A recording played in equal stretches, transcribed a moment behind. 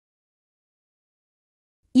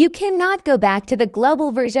You cannot go back to the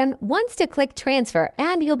global version once to click transfer,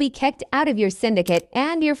 and you'll be kicked out of your syndicate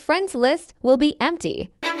and your friends list will be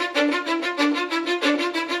empty.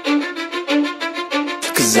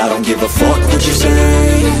 Cause I don't give a fuck what you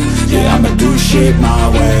say. Yeah, I'ma do shit my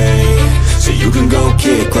way. So you can go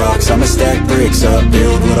kick rocks, I'ma stack bricks up,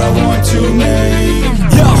 build what I want to make.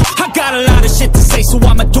 Yo, I got a lot of shit to say, so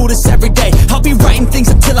I'ma do this every day. I'll be writing things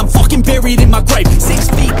until I'm fucking buried in my grave. 6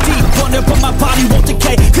 feet deep under, but my body won't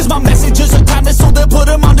decay. Cause my messages are timeless, so they'll put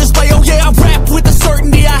them on display. Oh yeah, I rap with a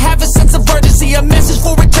certainty, I have a sense of urgency. A message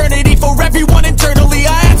for eternity, for everyone internally.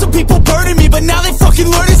 I had some people burning me, but now they fucking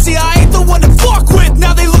learn to see I ain't the one to fuck with,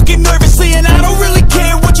 now they looking nervously. And I don't really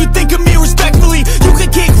care what you think of me respectfully. You can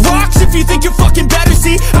kick rocks if you think you're fucking better,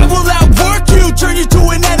 see. I will outwork you, turn you to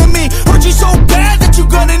an enemy. Hurt you so bad that you're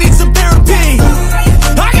gonna need some therapy.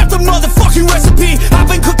 I got the motherfucking recipe. I've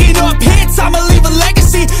been cooking up hits, I'ma leave a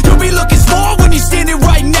legacy. You'll be looking small when you're standing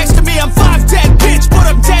right next to me. I'm 5'10", bitch, but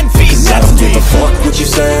I'm 10 feet next to me. I don't give a fuck what you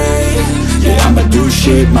say. Yeah, I'ma do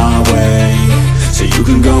shit my way. So you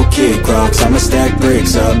can go kick rocks, I'ma stack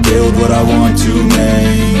bricks up, build what I want to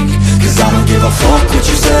make. Cause I don't give a fuck what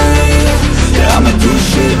you say. Yeah, I'ma do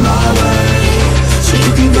shit my way. So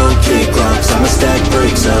you can go kick rocks, I'ma stack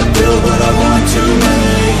bricks up, build what I want to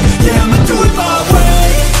make. Yeah, I'ma do it my way.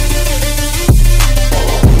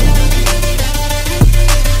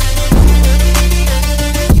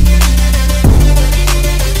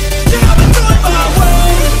 Yeah, I'ma do it my way.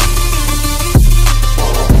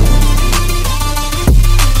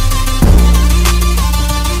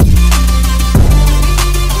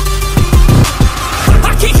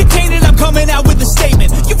 I can't contain it, I'm coming out with a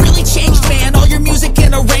statement. You really changed, man, all your music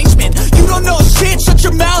and arrangement. You don't know shit, shut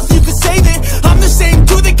your mouth, you can save it. I'm the same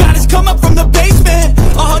dude that got his come up from the basement.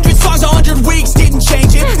 100 songs, 100 weeks, didn't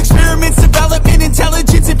change it. Experiments, development,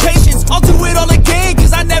 intelligence, and patience. I'll do it all again,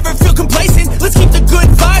 cause I never feel complacent. Let's keep the good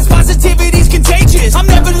vibes, positivity's contagious. I'm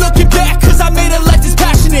never looking back, cause I made a life that's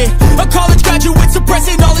passionate. A college graduate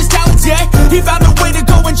suppressing all his talents, yeah. He found a way to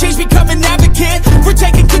go and change because